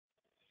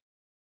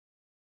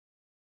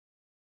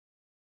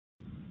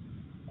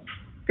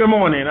Good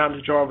morning.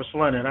 I'm Jarvis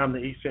Lennon. I'm the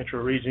East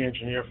Central Region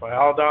Engineer for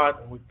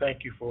ALDOT, and we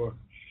thank you for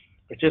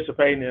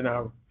participating in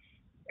our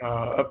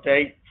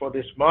update for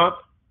this month.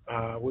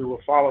 We will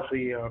follow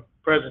the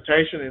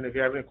presentation, and if you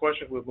have any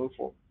questions, we'll move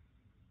forward.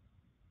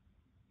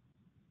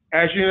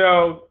 As you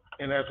know,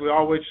 and as we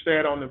always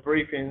said on the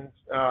briefings,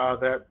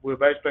 that we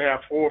basically have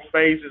 4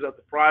 phases of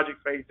the project.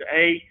 Phase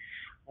A,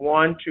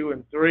 1, 2,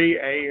 and 3.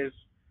 A is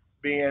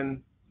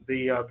being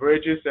the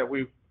bridges that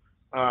we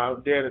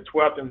did at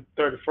 12th and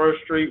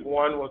 31st Street.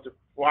 1 was the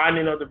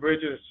widening of the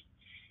bridges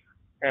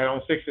and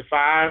on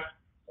 65,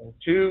 and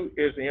 2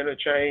 is the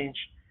interchange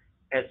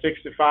at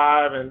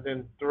 65, and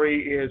then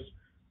 3 is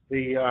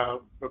the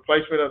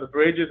replacement of the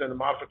bridges and the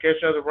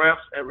modification of the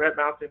ramps at Red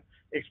Mountain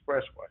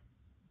Expressway.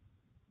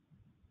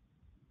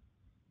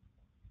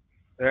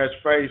 There's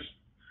phase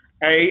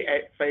A.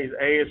 Phase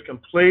A is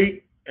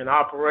complete and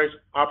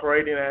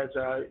operating as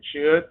it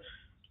should.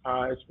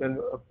 It's been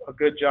a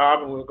good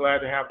job, and we're glad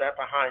to have that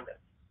behind us.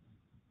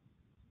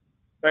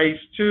 Phase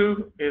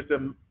 2 is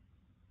the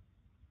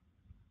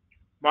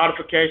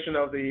modification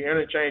of the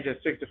interchange at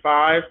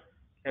 65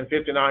 and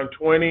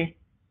 5920.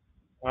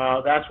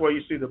 That's where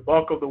you see the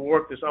bulk of the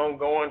work that's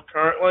ongoing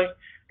currently.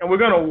 And we're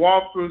going to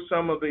walk through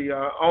some of the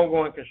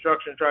ongoing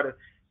construction, try to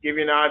give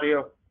you an idea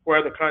of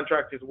where the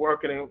contract is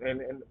working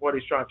and what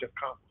he's trying to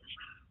accomplish.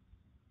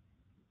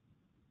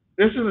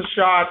 This is a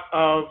shot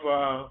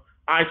of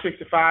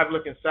I-65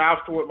 looking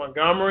south toward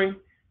Montgomery.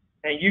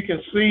 And you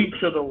can see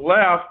to the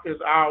left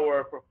is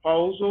our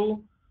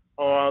proposal,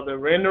 or the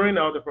rendering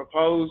of the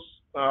proposed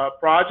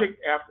project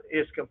after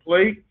it's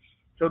complete.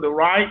 To the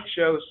right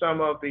shows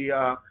some of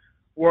the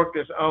work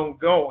that's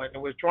ongoing.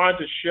 And we're trying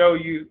to show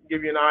you,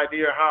 give you an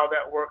idea how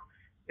that work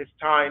is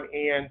tying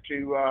in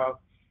to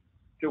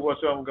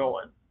what's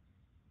ongoing.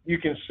 You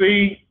can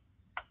see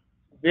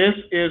this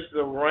is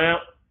the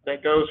ramp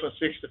that goes from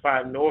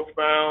 65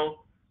 northbound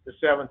to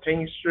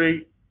 17th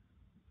Street.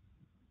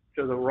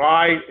 To the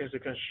right is the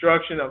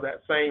construction of that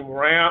same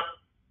ramp,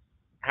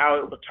 how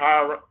it will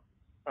tie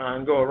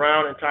and go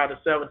around and tie to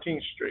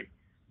 17th Street.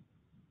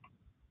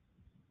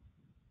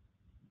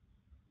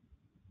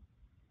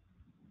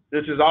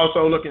 This is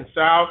also looking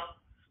south,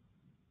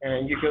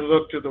 and you can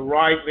look to the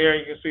right there.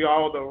 You can see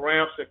all the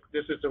ramps.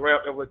 This is the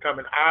ramp that we're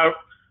coming out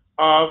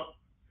of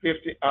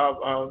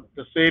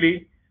the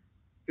city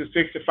to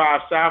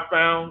 65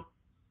 southbound.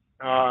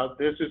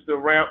 This is the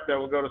ramp that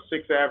will go to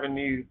 6th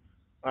Avenue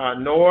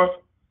North.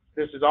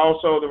 This is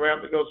also the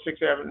ramp that goes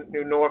 6th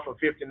Avenue North from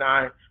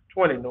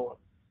 5920 North.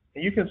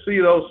 And you can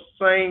see those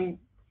same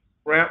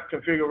ramp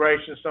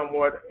configurations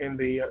somewhat in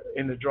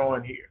the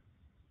drawing here.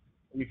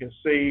 You can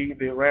see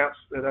the ramps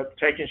that are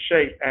taking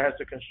shape as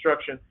the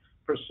construction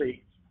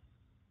proceeds.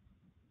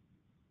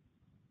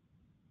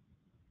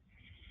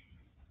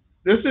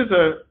 This is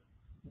a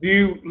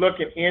view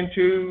looking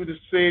into the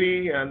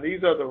city, and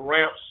these are the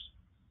ramps,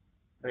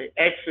 the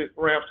exit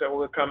ramps that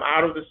will come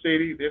out of the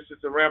city. This is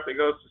the ramp that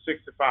goes to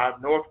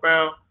 65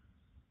 northbound.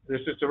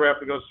 This is the ramp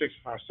that goes to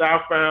 65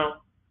 southbound.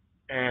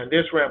 And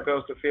this ramp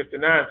goes to 59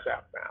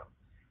 southbound.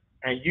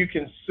 And you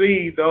can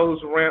see those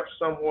ramps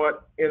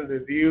somewhat in the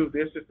view.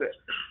 This is the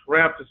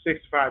ramp to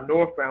 65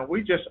 northbound.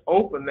 We just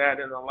opened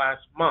that in the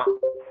last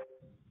month.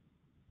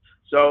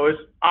 So it's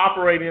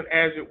operating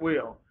as it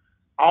will.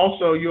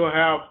 Also, you'll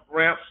have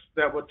ramps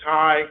that will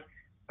tie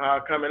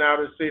coming out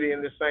of the city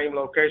in the same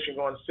location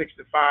going to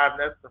 65. And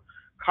that's the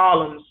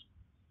columns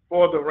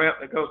for the ramp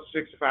that goes to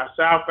 65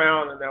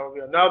 southbound. And there will be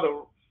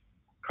another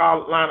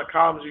line of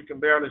columns you can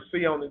barely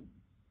see on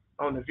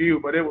the view,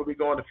 but it will be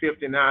going to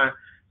 59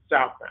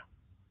 southbound.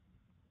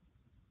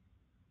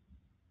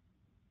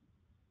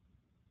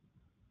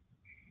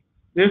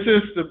 This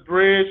is the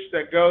bridge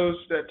that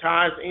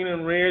ties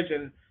Enon Ridge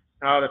and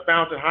the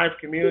Fountain Heights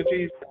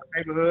communities,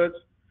 neighborhoods.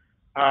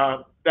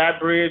 That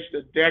bridge,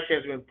 the deck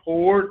has been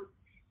poured.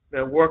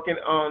 They're working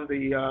on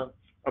the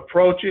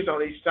approaches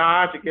on each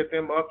side to get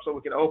them up so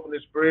we can open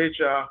this bridge.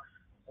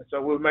 And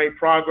so we've made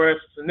progress,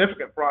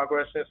 significant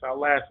progress since our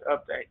last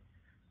update.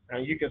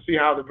 And you can see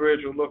how the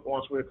bridge will look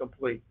once we're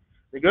complete.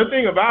 The good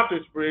thing about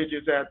this bridge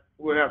is that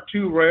we'll have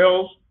 2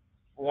 rails,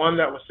 one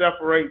that will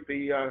separate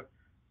the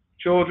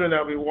children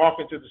that will be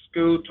walking to the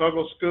school.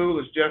 Tuggle School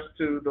is just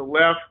to the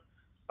left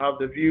of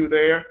the view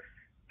there,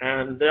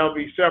 and they'll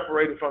be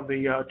separated from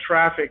the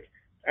traffic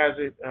as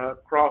it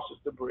crosses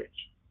the bridge.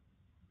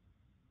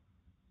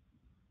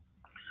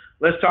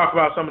 Let's talk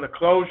about some of the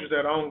closures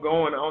that are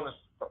ongoing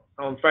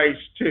on phase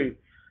 2.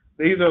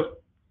 These are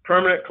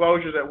permanent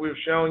closures that we've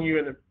shown you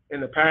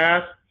in the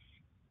past.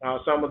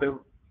 Some of the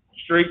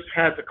streets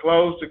had to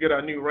close to get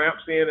our new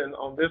ramps in, and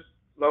on this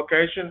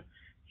location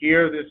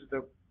here, this is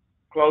the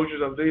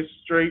closures of this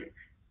street,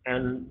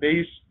 and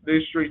these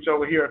streets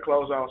over here are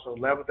closed also.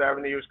 11th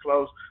Avenue is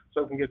closed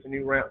so we can get the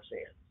new ramps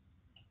in.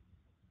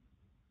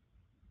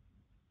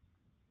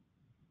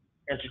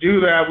 And to do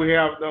that, we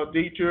have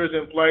detours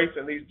in place,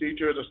 and these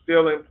detours are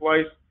still in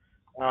place.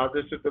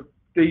 This is the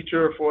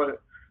detour for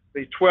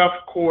the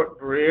 12th Court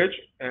Bridge,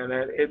 and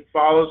it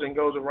follows and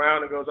goes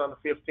around and goes on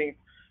the 15th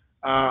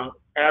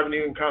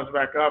Avenue and comes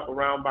back up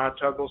around by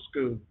Tuggle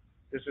School.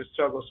 This is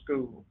Tuggle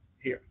School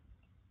here.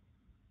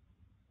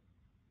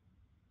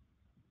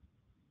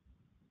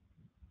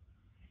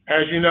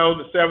 As you know,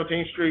 the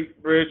 17th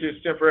Street Bridge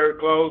is temporarily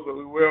closed, but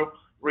we will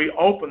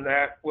reopen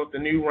that with the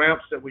new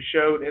ramps that we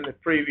showed in the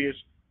previous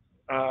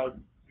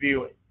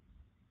viewing.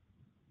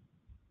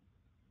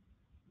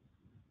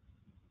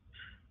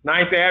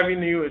 9th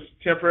Avenue is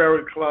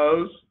temporarily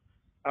closed.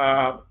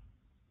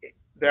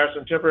 There are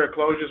some temporary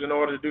closures in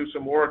order to do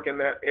some work in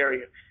that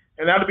area.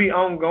 And that'll be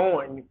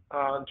ongoing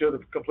until the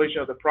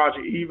completion of the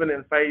project. Even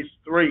in phase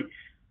 3,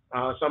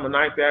 some of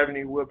 9th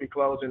Avenue will be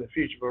closed in the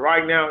future. But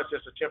right now, it's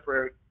just a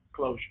temporary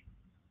closure.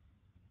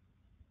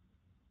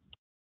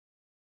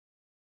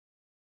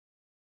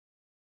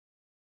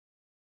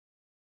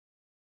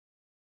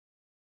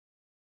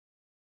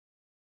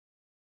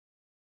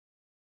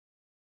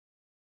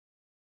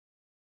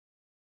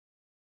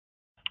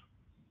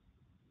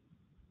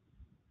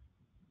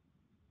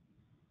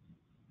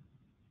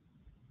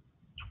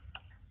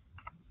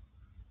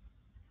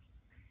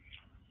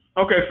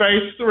 Okay,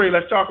 phase 3.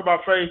 Let's talk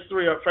about phase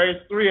 3. Phase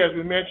 3, as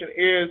we mentioned,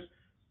 is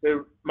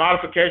the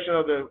modification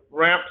of the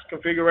ramps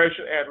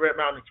configuration at Red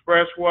Mountain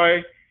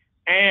Expressway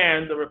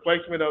and the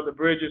replacement of the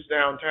bridges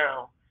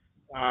downtown,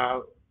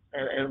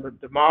 and the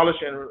demolish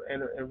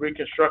and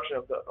reconstruction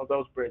of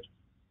those bridges.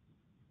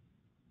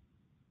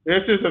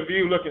 This is a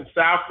view looking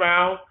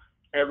southbound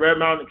at Red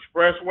Mountain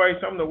Expressway.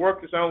 Some of the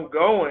work that's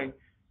ongoing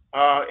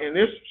in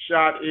this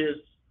shot is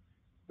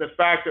the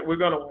fact that we're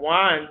going to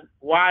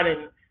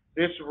widen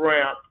this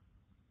ramp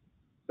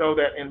so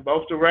that in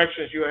both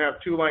directions you'll have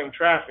 2-lane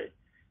traffic.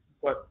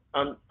 But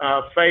on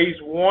phase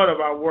 1 of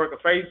our work,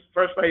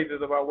 first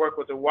phases of our work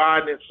was to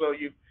widen it so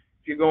if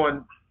you're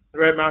going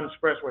Red Mountain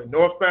Expressway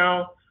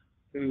northbound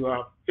to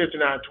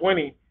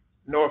 5920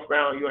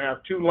 northbound, you'll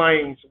have 2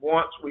 lanes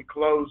once we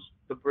close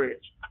the bridge.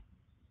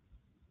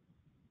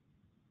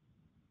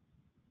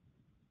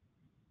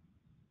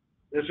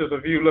 This is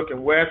a view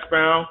looking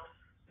westbound.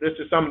 This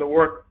is some of the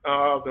work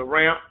of the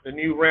ramp, the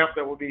new ramp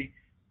that will be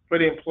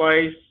put in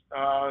place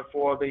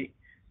for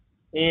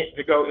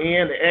to go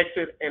in, the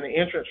exit, and the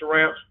entrance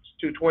ramps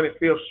to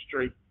 25th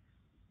Street.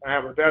 I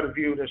have a better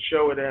view to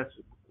show it as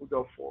we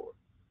go forward.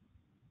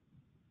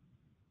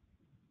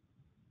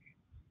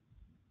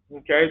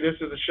 Okay, this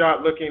is a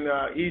shot looking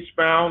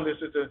eastbound. This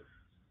is the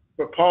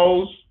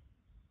proposed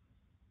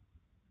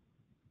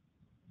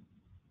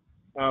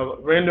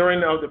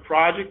rendering of the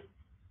project,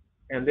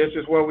 and this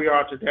is where we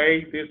are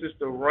today. This is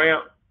the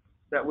ramp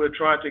that we're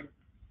trying to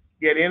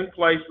get in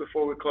place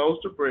before we close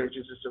the bridge.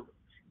 This is the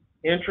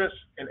entrance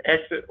and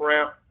exit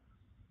ramp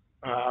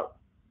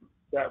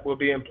that will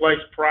be in place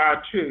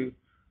prior to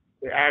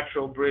the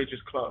actual bridge is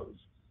closed.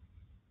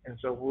 And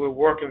so we're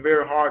working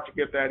very hard to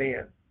get that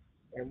in.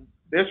 And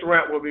this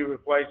ramp will be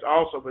replaced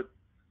also,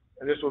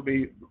 and this will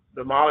be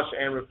demolished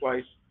and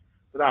replaced.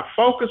 But our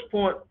focus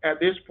point at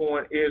this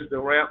point is the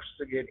ramps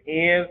to get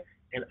in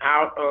and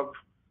out of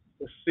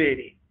the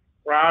city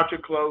prior to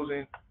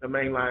closing the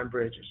mainline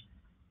bridges.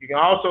 You can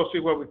also see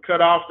where we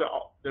cut off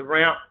the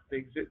ramp, the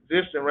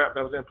existing ramp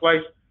that was in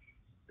place,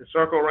 the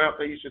circle ramp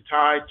that used to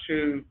tie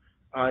to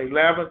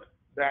 11th,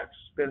 that's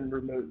been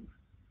removed.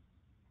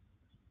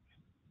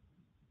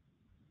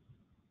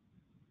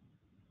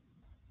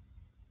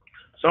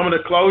 Some of the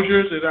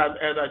closures,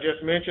 as I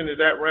just mentioned, is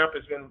that ramp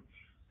has been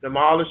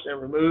demolished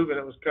and removed, and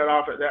it was cut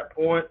off at that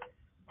point.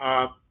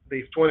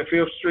 The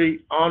 25th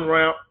Street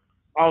on-ramp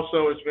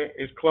also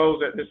is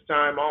closed at this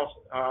time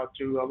also,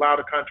 to allow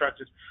the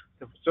contractors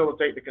to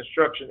facilitate the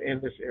construction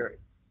in this area.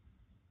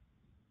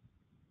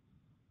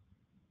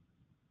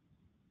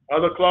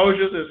 Other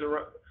closures is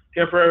a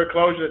temporary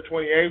closure at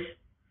 28th,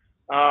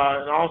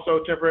 and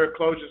also temporary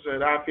closures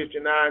at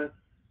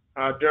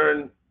I-59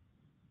 during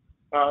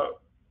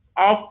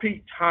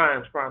off-peak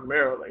times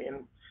primarily.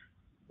 And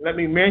let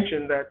me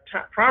mention that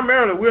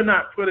primarily we're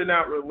not putting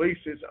out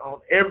releases on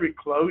every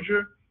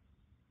closure.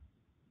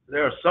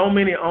 There are so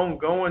many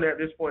ongoing at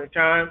this point in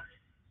time,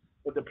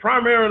 but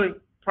primarily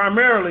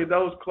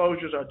those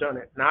closures are done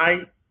at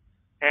night,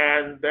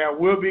 and there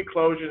will be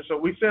closures. So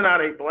we send out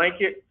a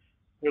blanket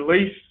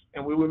release,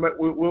 and we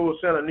will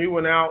send a new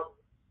one out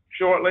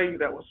shortly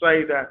that will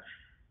say that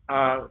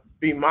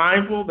be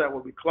mindful, there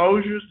will be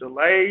closures,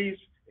 delays,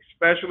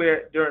 especially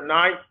during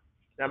night.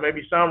 There may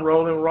be some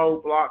rolling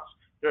roadblocks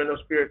during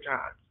those period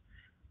times.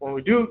 When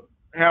we do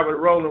have a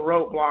rolling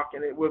roadblock,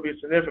 and it will be a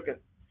significant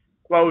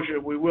closure,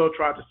 we will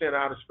try to send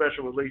out a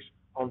special release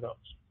on those.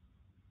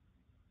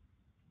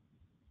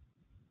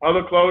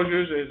 Other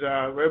closures is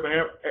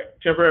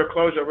temporary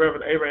closure of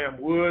Reverend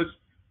Abraham Woods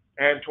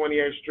and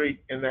 28th Street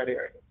in that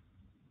area.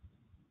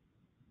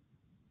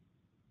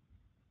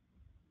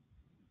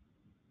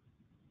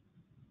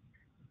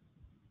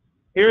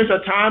 Here's a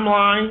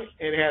timeline.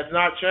 It has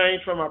not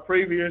changed from our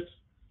previous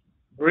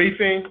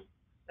briefing.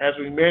 As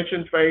we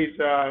mentioned, phase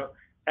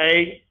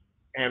A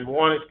and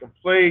 1 is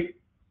complete.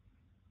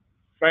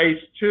 Phase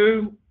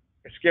 2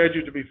 is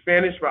scheduled to be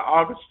finished by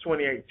August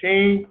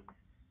 2018.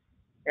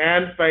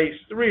 and phase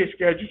 3 is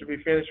scheduled to be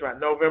finished by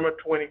November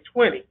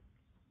 2020.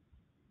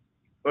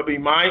 But be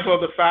mindful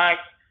of the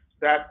fact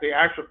that the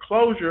actual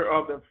closure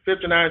of the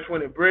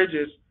 5920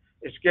 bridges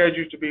is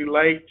scheduled to be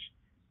late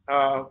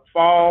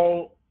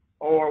fall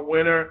or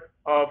winter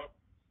of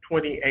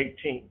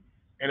 2018,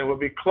 and it will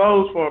be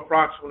closed for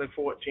approximately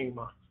 14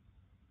 months.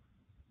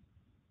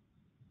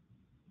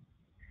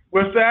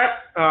 With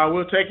that,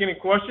 we'll take any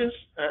questions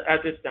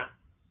at this time.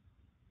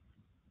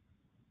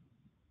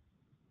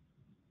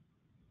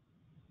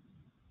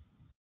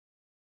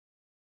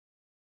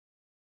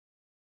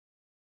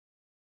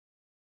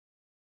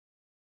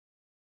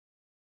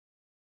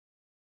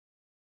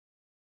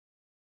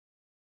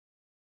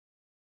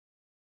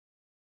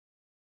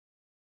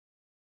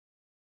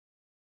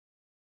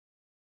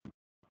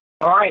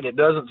 All right, it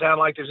doesn't sound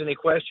like there's any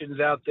questions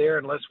out there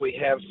unless we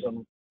have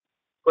some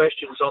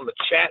questions on the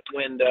chat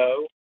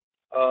window.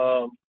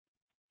 I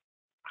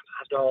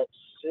don't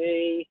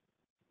see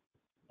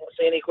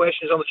any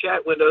questions on the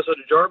chat window. So,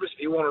 Jarvis, if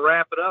you want to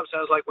wrap it up,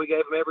 sounds like we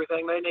gave them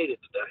everything they needed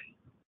today.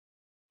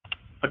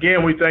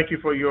 Again, we thank you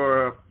for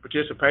your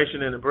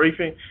participation in the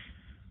briefing,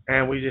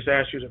 and we just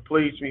ask you to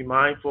please be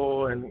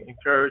mindful and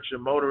encourage the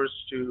motorists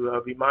to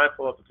be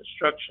mindful of the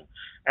construction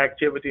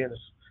activity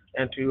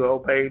and to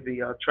obey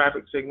the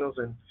traffic signals.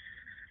 And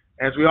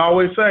as we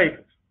always say,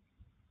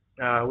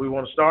 we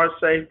want to start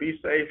safe, be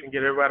safe, and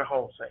get everybody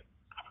home safe.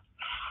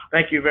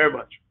 Thank you very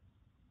much.